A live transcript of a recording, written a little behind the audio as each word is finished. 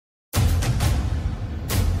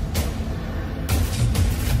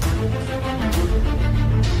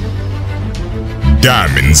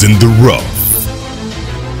Diamonds in the rough.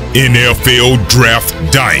 NFL Draft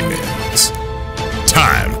Diamonds.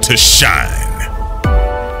 Time to shine.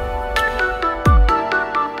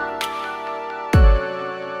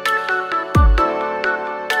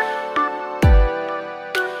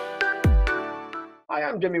 Hi,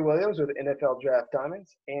 I'm Jimmy Williams with NFL Draft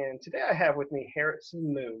Diamonds, and today I have with me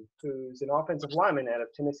Harrison Moon, who's an offensive lineman out of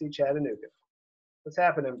Tennessee, Chattanooga. What's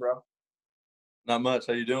happening, bro? Not much.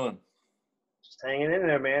 How you doing? Just hanging in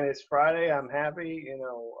there, man. It's Friday. I'm happy,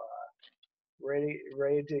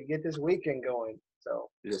 ready to get this weekend going.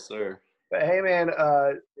 So, Yes, sir. but hey, man,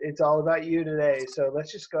 it's all about you today. So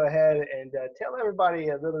let's just go ahead and tell everybody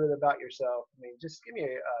a little bit about yourself. I mean, just give me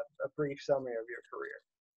a brief summary of your career.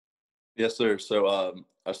 Yes, sir. So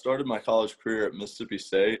I started my college career at Mississippi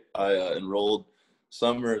State. I enrolled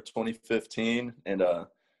summer of 2015 and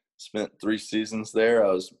spent 3 seasons there.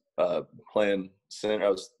 I was playing center. I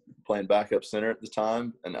was playing backup center at the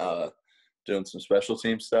time and doing some special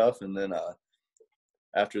team stuff. And then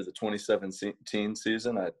after the 2017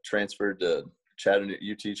 season, I transferred to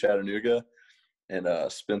UT Chattanooga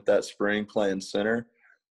and spent that spring playing center.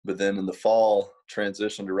 But then in the fall,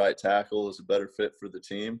 transitioned to right tackle as a better fit for the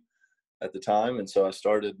team at the time. And so I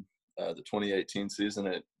started the 2018 season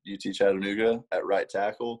at UT Chattanooga at right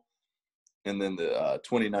tackle. And then the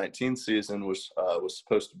 2019 season was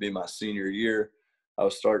supposed to be my senior year. I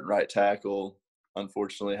was starting right tackle.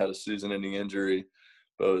 Unfortunately, had a season-ending injury,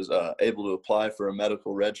 but was able to apply for a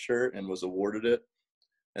medical red shirt and was awarded it.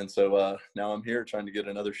 And so now I'm here trying to get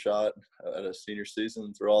another shot at a senior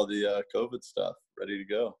season through all the COVID stuff, ready to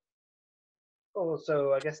go. Oh,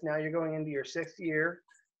 so I guess now you're going into your 6th year.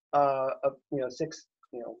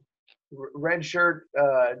 Red shirt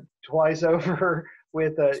twice over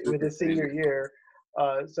with a senior year.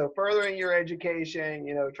 So furthering your education,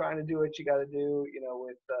 trying to do what you got to do,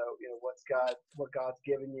 with what God's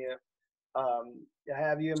given you. I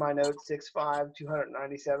have you in my notes, 6'5",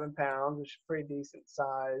 297 pounds, which is pretty decent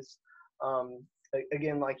size.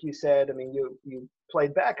 Again, like you said, I mean, you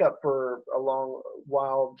played backup for a long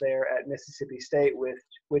while there at Mississippi State,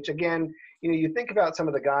 which again, you think about some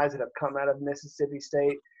of the guys that have come out of Mississippi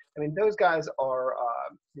State. I mean, those guys are,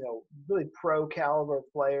 really pro caliber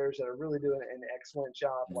players that are really doing an excellent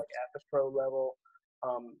job, like at the pro level.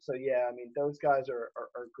 So yeah, I mean, those guys are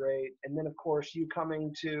great. And then of course you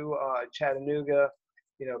coming to Chattanooga,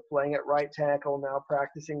 playing at right tackle, now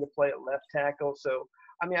practicing to play at left tackle. So,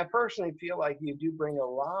 I mean, I personally feel like you do bring a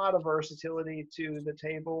lot of versatility to the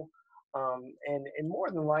table. And more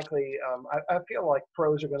than likely, I feel like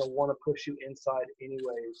pros are going to want to push you inside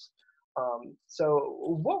anyways. So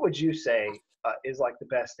what would you say is like the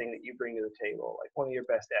best thing that you bring to the table, like one of your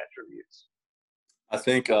best attributes? I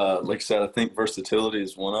think, like I said, I think versatility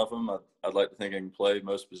is one of them. I'd like to think I can play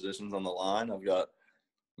most positions on the line. I'm going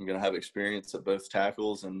to have experience at both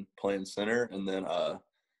tackles and playing center. And then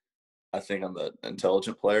I think I'm an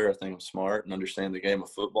intelligent player. I think I'm smart and understand the game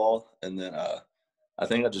of football. And then I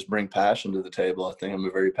think I just bring passion to the table. I think I'm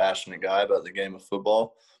a very passionate guy about the game of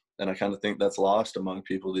football. And I kind of think that's lost among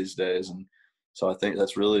people these days. And so I think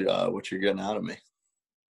that's really what you're getting out of me.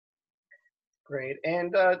 Great.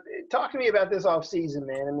 And talk to me about this off season,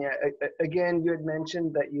 man. I mean, again, you had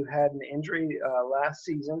mentioned that you had an injury last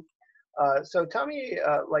season. So tell me,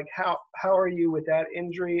 how are you with that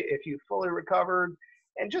injury, if you fully recovered,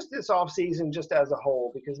 and just this off season just as a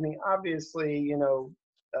whole? Because, I mean, obviously,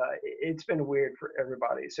 it's been weird for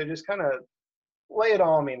everybody. So just kind of lay it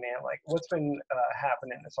on me, man. Like, what's been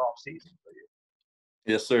happening this off season for you?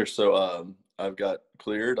 Yes, sir. So I've got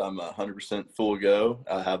cleared. I'm 100% full go.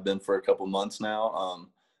 I have been for a couple months now.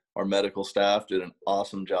 Our medical staff did an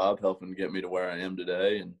awesome job helping get me to where I am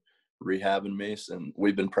today and rehabbing me. And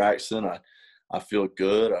we've been practicing. I feel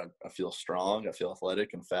good. I feel strong. I feel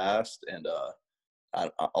athletic and fast. And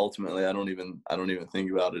ultimately, I don't even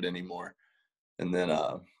think about it anymore. And then,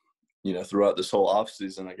 throughout this whole off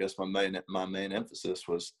season, I guess my main emphasis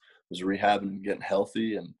was rehabbing and getting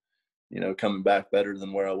healthy and, coming back better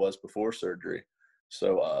than where I was before surgery.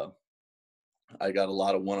 So I got a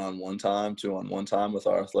lot of one-on-one time, two-on-one time with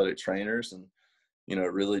our athletic trainers, and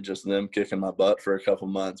really just them kicking my butt for a couple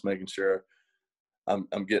months, making sure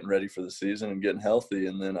I'm getting ready for the season and getting healthy.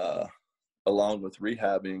 And then along with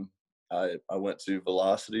rehabbing, I went to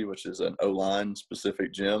Velocity, which is an O-line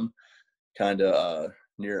specific gym, kind of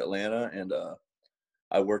near Atlanta, and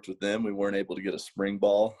I worked with them. We weren't able to get a spring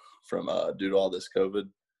ball from due to all this COVID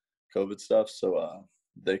stuff. So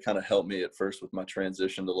they kind of helped me at first with my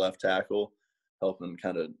transition to left tackle, helping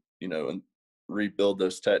kind of, and rebuild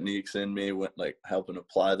those techniques in me, helping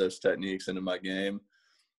apply those techniques into my game.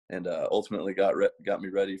 and ultimately got me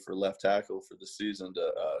ready for left tackle for the season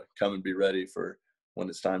to come and be ready for when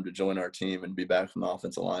it's time to join our team and be back from the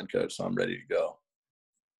offensive line coach. So I'm ready to go.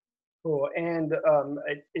 Cool. And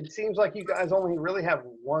it seems like you guys only really have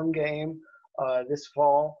one game this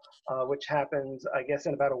fall, which happens, I guess,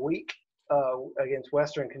 in about a week against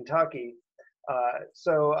Western Kentucky.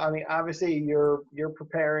 So, I mean, obviously you're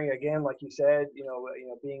preparing again, like you said,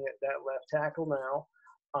 being at that left tackle now,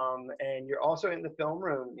 and you're also in the film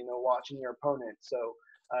room, watching your opponent. So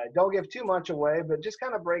don't give too much away, but just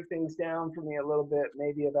kind of break things down for me a little bit,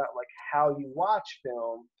 maybe about like how you watch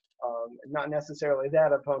film, not necessarily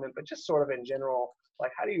that opponent, but just sort of in general,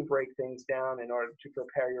 like how do you break things down in order to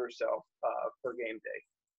prepare yourself for game day?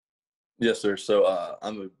 Yes, sir. So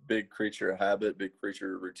I'm a big creature of habit, big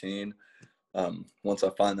creature of routine. Once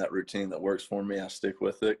I find that routine that works for me, I stick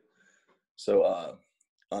with it. So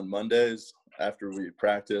on Mondays, after we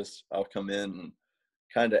practice, I'll come in and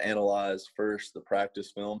kind of analyze first the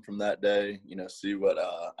practice film from that day, see what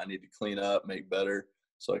I need to clean up, make better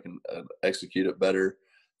so I can execute it better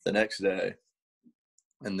the next day.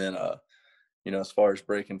 And then, as far as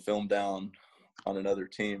breaking film down on another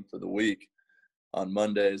team for the week, on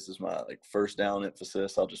Mondays is my first down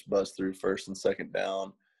emphasis. I'll just buzz through first and second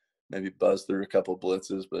down, maybe buzz through a couple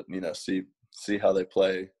blitzes, but see how they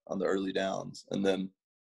play on the early downs. And then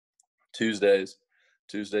Tuesdays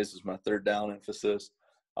is my third down emphasis.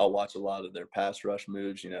 I'll watch a lot of their pass rush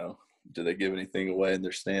moves. Do they give anything away in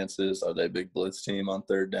their stances? Are they a big blitz team on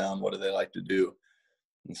third down? What do they like to do?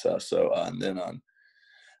 And and then on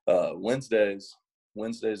Wednesdays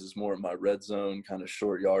is more of my red zone kind of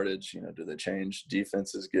short yardage. Do they change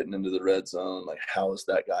defenses getting into the red zone? Like, how is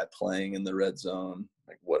that guy playing in the red zone?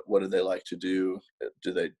 Like, what do they like to do?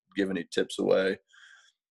 Do they give any tips away?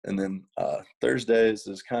 And then Thursdays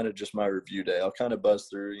is kind of just my review day. I'll kind of buzz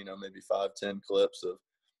through, maybe 5-10 clips of,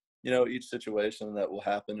 each situation that will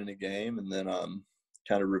happen in a game, and then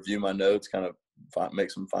kind of review my notes, kind of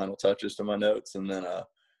make some final touches to my notes. And then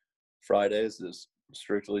Fridays is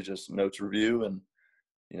strictly just notes review and,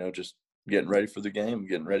 just getting ready for the game,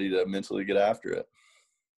 getting ready to mentally get after it.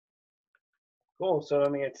 Cool. So, I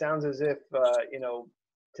mean, it sounds as if,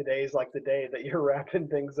 today's like the day that you're wrapping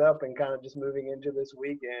things up and kind of just moving into this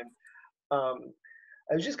weekend. I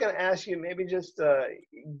was just going to ask you, maybe just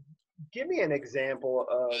give me an example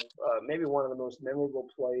of maybe one of the most memorable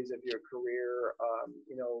plays of your career,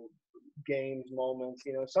 games, moments,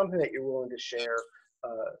 something that you're willing to share,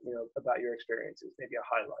 about your experiences, maybe a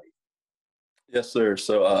highlight. Yes, sir.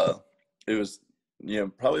 So it was,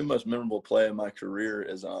 probably the most memorable play of my career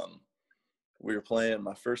is we were playing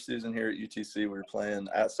my first season here at UTC. We were playing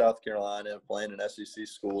at South Carolina, playing an SEC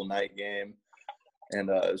school night game. And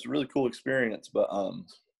it was a really cool experience. But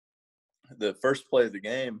the first play of the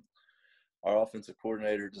game, our offensive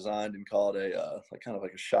coordinator designed and called a kind of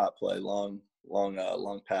like a shot play, long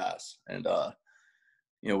pass. And,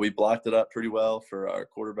 we blocked it up pretty well for our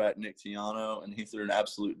quarterback, Nick Tiano, and he threw an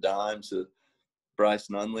absolute dime to Bryce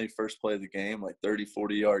Nunley, first play of the game, 30,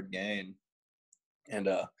 40-yard gain. And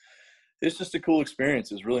it's just a cool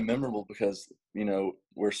experience. It was really memorable because,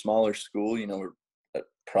 we're a smaller school, it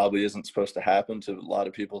probably isn't supposed to happen to a lot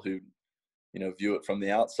of people who, view it from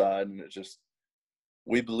the outside. And it just,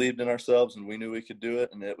 we believed in ourselves and we knew we could do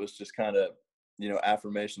it. And it was just kind of,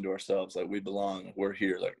 affirmation to ourselves, we belong, we're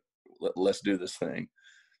here, let's do this thing.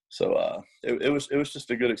 So it was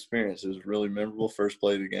just a good experience. It was really memorable. First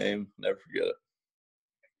play of the game. Never forget it.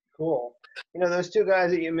 Cool. Those two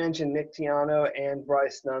guys that you mentioned, Nick Tiano and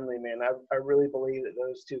Bryce Nunley, man, I really believe that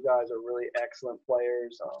those two guys are really excellent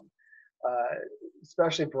players.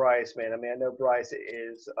 Especially Bryce, man. I mean, I know Bryce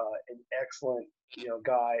is an excellent,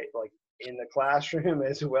 guy, in the classroom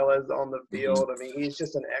as well as on the field. I mean, he's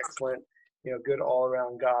just an excellent, good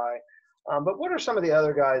all-around guy. But what are some of the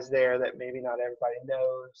other guys there that maybe not everybody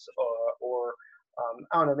knows, or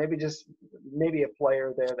I don't know, maybe a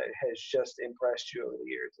player there that has just impressed you over the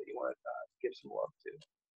years that you want to give some love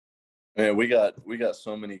to? Man, we got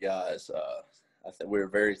so many guys. I think we're a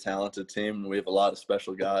very talented team, and we have a lot of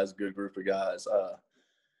special guys, good group of guys.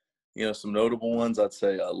 Some notable ones, I'd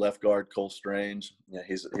say left guard Cole Strange. Yeah,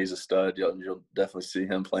 he's a stud. You'll definitely see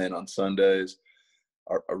him playing on Sundays.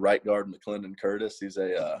 Our right guard, McClendon Curtis, he's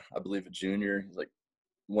I believe a junior. He's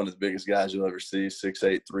one of the biggest guys you'll ever see,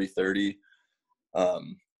 6'8", 330.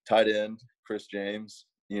 Tight end, Chris James,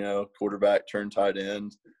 quarterback turned tight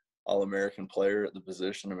end, All-American player at the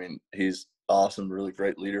position. I mean, he's awesome, really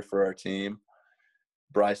great leader for our team.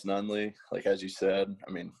 Bryce Nunley, as you said,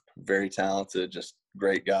 I mean, very talented, just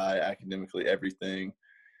great guy, academically, everything.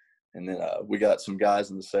 And then we got some guys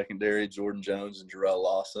in the secondary, Jordan Jones and Jarrell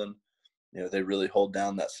Lawson. they really hold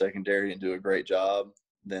down that secondary and do a great job.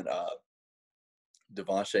 Then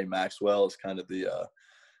Devontae Maxwell is kind of the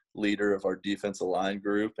leader of our defensive line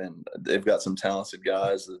group, and they've got some talented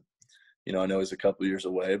guys that, I know he's a couple years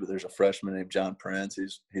away, but there's a freshman named John Prince.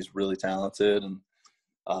 He's really talented. And,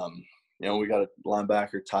 we got a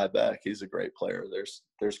linebacker, Ty Beck. He's a great player.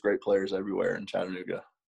 There's great players everywhere in Chattanooga.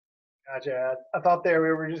 Gotcha. I thought we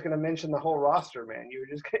were just going to mention the whole roster, man. You're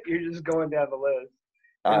just going down the list.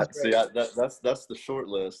 That's the short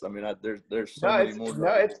list. I mean, there's so many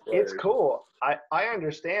more. It's cool. I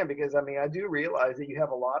understand, because I do realize that you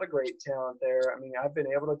have a lot of great talent there. I mean, I've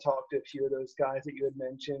been able to talk to a few of those guys that you had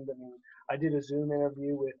mentioned. I mean, I did a Zoom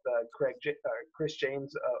interview with Chris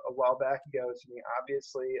James a while back ago. So, I mean,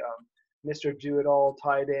 obviously, Mr. Do-It-All,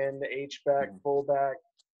 tight end, H-back, fullback,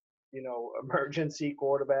 emergency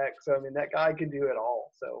quarterback. So, I mean, that guy can do it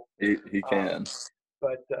all. So he can.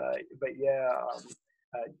 But yeah.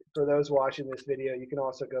 For those watching this video, you can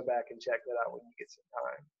also go back and check that out when you get some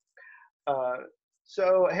time.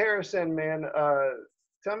 So Harrison, man,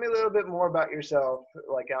 tell me a little bit more about yourself,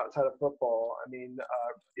 like outside of football. I mean,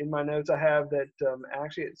 in my notes I have that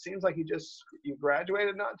actually it seems like you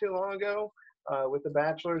graduated not too long ago with a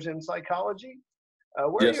bachelor's in psychology.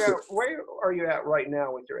 Where are you at right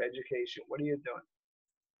now with your education? What are you doing?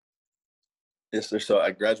 Yes, sir. So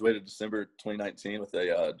I graduated December 2019 with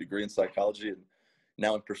a degree in psychology, and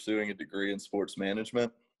now I'm pursuing a degree in sports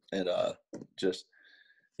management, and just,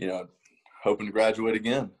 hoping to graduate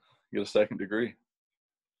again, get a second degree.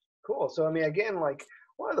 Cool. So, I mean, again, like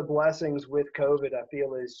one of the blessings with COVID, I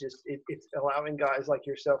feel, is just it's allowing guys like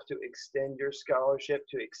yourself to extend your scholarship,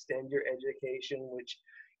 to extend your education, which,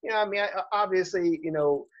 obviously,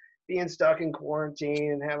 being stuck in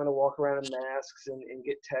quarantine and having to walk around in masks and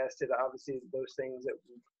get tested, obviously those things that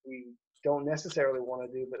we don't necessarily want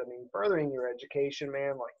to do, but I mean, furthering your education,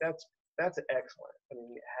 man, like that's excellent. I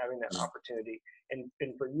mean, having that opportunity, and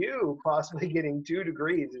for you possibly getting 2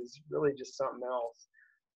 degrees is really just something else.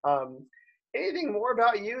 Anything more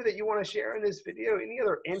about you that you want to share in this video? Any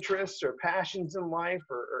other interests or passions in life,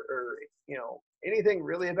 or anything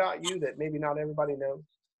really about you that maybe not everybody knows?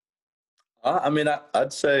 I mean,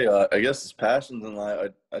 I'd say, I guess it's passions in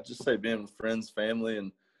life. I'd just say being with friends, family,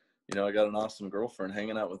 and, I got an awesome girlfriend,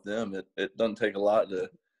 hanging out with them. It doesn't take a lot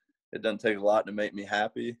to make me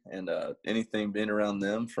happy. And anything being around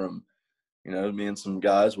them, from, me and some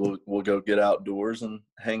guys, we'll go get outdoors and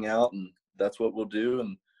hang out, and that's what we'll do.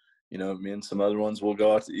 And, me and some other ones, we'll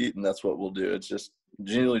go out to eat, and that's what we'll do. It's just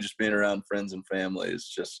genuinely just being around friends and family is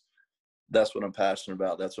just, that's what I'm passionate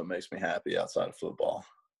about. That's what makes me happy outside of football.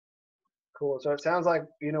 Cool. So it sounds like,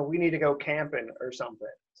 we need to go camping or something.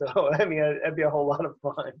 So, I mean, that'd be a whole lot of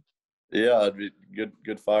fun. Yeah, it'd be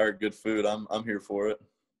good fire, good food. I'm here for it.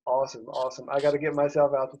 Awesome. I got to get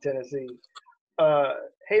myself out to Tennessee.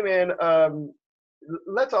 Hey, man,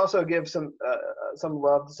 let's also give some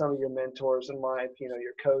love to some of your mentors in life, your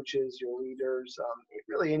coaches, your leaders,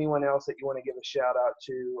 really anyone else that you want to give a shout out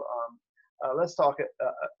to. Let's talk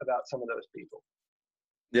about some of those people.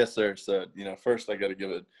 Yes, sir. So, first I got to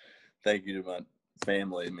give a thank you to my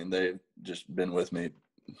family. I mean, they've just been with me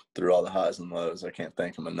through all the highs and lows. I can't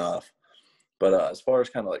thank them enough. But as far as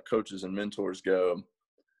kind of like coaches and mentors go,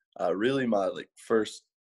 really my first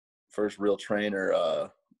real trainer,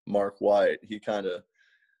 Mark White, he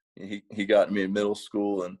got me in middle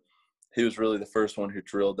school, and he was really the first one who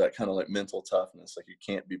drilled that kind of like mental toughness, like you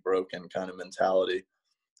can't be broken kind of mentality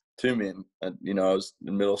to me. And I was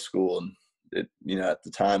in middle school, and at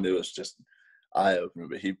the time it was just eye-opening,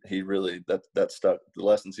 but he really, that stuck. The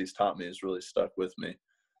lessons he's taught me has really stuck with me.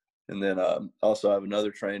 And then also I have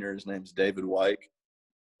another trainer. His name's David White.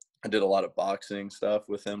 I did a lot of boxing stuff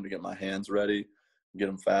with him to get my hands ready, get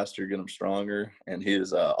them faster, get them stronger. And he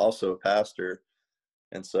is also a pastor.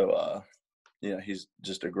 And so, he's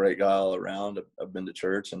just a great guy all around. I've been to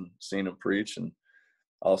church and seen him preach, and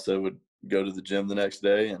also would go to the gym the next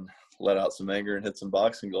day and let out some anger and hit some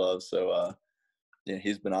boxing gloves. So,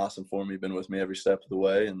 he's been awesome for me, been with me every step of the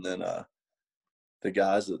way. And then the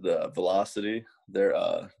guys at the Velocity,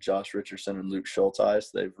 they're Josh Richardson and Luke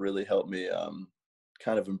Schulteis. They've really helped me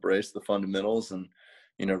kind of embrace the fundamentals and,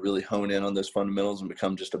 really hone in on those fundamentals and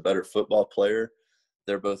become just a better football player.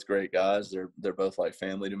 They're both great guys. They're both like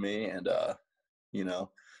family to me. And,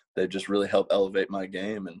 they've just really helped elevate my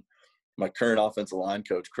game. And my current offensive line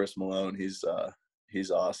coach, Chris Malone, he's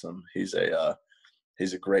awesome. He's a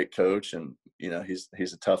great coach, and,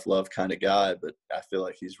 he's a tough love kind of guy, but I feel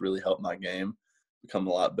like he's really helped my game become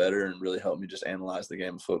a lot better and really helped me just analyze the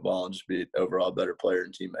game of football and just be an overall better player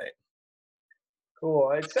and teammate.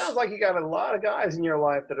 Cool. It sounds like you got a lot of guys in your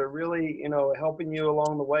life that are really, helping you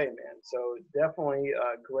along the way, man. So definitely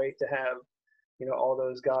great to have, all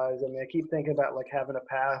those guys. I mean, I keep thinking about like having a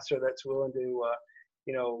passer that's willing to,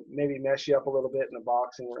 maybe mess you up a little bit in a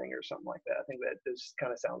boxing ring or something like that. I think that just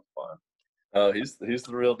kind of sounds fun. Oh, he's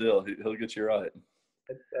the real deal. He'll get you right.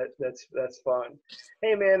 That's fun.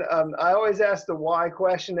 Hey man, I always ask the why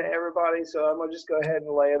question to everybody, so I'm gonna just go ahead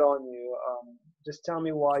and lay it on you. Just tell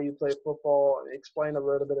me why you play football. Explain a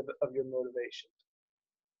little bit of your motivation.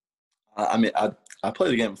 I mean, I play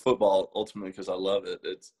the game of football ultimately because I love it.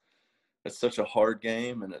 It's such a hard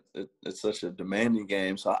game, and it's such a demanding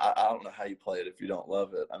game. So I don't know how you play it if you don't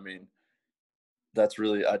love it. I mean, that's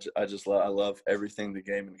really I love everything the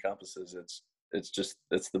game encompasses.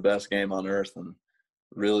 It's the best game on earth, and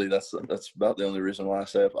really that's about the only reason why I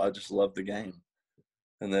say it. I just love the game.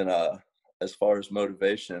 And then as far as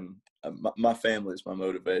motivation, my family is my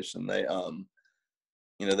motivation.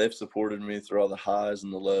 They've supported me through all the highs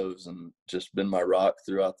and the lows, and just been my rock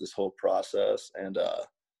throughout this whole process. And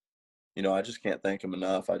I just can't thank them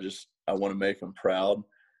enough. I want to make them proud,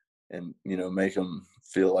 and make them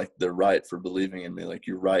feel like they're right for believing in me. Like,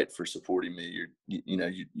 you're right for supporting me.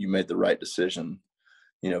 You made the right decision,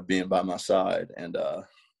 being by my side. And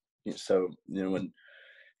so when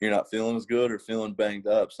you're not feeling as good or feeling banged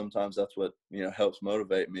up, sometimes that's what helps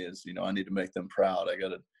motivate me is I need to make them proud. I got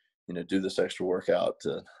to do this extra workout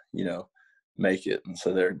to make it, and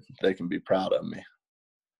so they can be proud of me.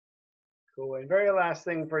 Cool. And very last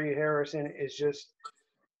thing for you, Harrison, is just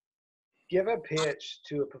give a pitch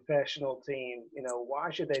to a professional team. Why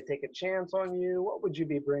should they take a chance on you? What would you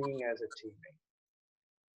be bringing as a teammate?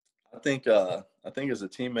 I think as a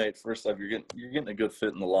teammate, first off, you're getting a good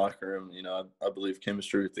fit in the locker room. I believe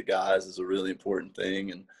chemistry with the guys is a really important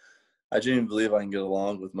thing, and I genuinely believe I can get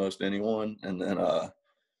along with most anyone. And then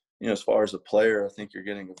as far as a player, I think you're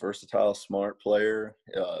getting a versatile, smart player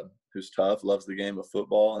who's tough, loves the game of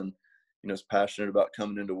football, and is passionate about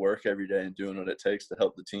coming into work every day and doing what it takes to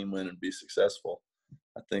help the team win and be successful.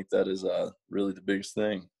 I think that is really the biggest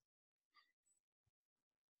thing.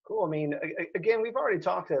 Cool. I mean, again, we've already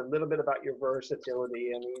talked a little bit about your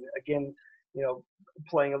versatility. I mean, again,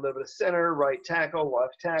 playing a little bit of center, right tackle,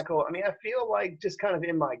 left tackle. I mean, I feel like just kind of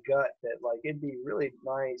in my gut that like it'd be really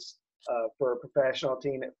nice for a professional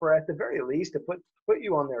team, for at the very least to put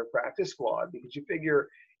you on their practice squad, because you figure,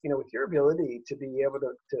 with your ability to be able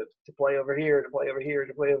to play over here, to play over here,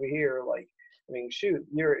 to play over here, like, I mean, shoot,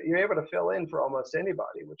 you're able to fill in for almost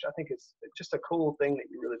anybody, which I think is just a cool thing that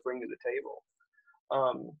you really bring to the table.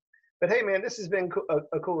 But hey, man, this has been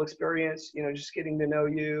a cool experience, just getting to know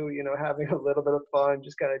you, having a little bit of fun,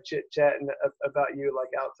 just kind of chit-chatting about you, like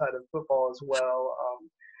outside of football as well.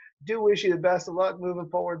 Do wish you the best of luck moving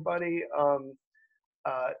forward, buddy.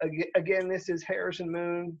 Again, this is Harrison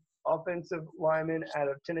Moon, offensive lineman out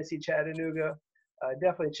of Tennessee, Chattanooga.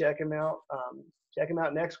 Definitely check him out. Check him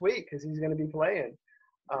out next week because he's going to be playing.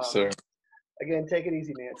 Yes, sir. Again, take it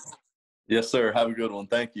easy, man. Yes, sir. Have a good one.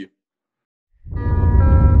 Thank you.